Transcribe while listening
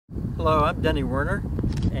Hello, I'm Denny Werner,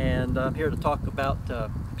 and I'm here to talk about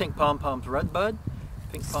Pink Pom Pom's Redbud.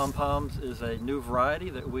 Pink Pom Poms is a new variety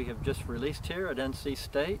that we have just released here at NC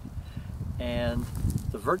State, and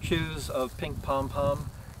the virtues of Pink Pom Pom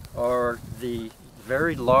are the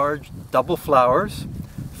very large double flowers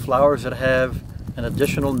that have an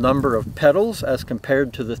additional number of petals as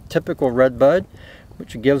compared to the typical redbud,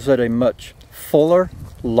 which gives it a much fuller,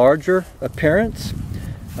 larger appearance.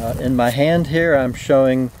 In my hand here I'm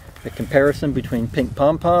showing a comparison between Pink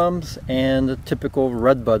Pom Poms and the typical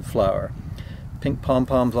redbud flower. Pink Pom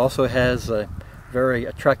Poms also has a very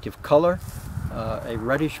attractive color, a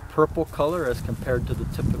reddish purple color as compared to the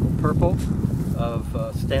typical purple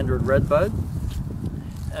of standard redbud.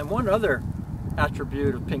 And one other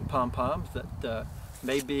attribute of Pink Pom Poms that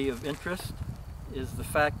may be of interest is the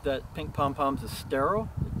fact that Pink Pom Poms is sterile.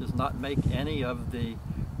 It does not make any of the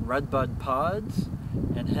redbud pods,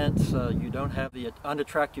 and hence you don't have the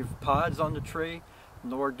unattractive pods on the tree,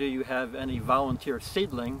 nor do you have any volunteer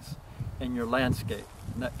seedlings in your landscape.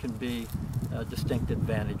 And that can be a distinct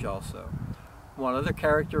advantage also. One other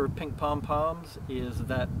character of Pink Pom Poms is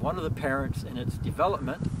that one of the parents in its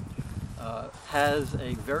development has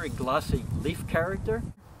a very glossy leaf character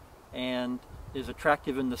and is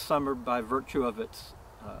attractive in the summer by virtue of its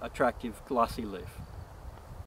attractive glossy leaf.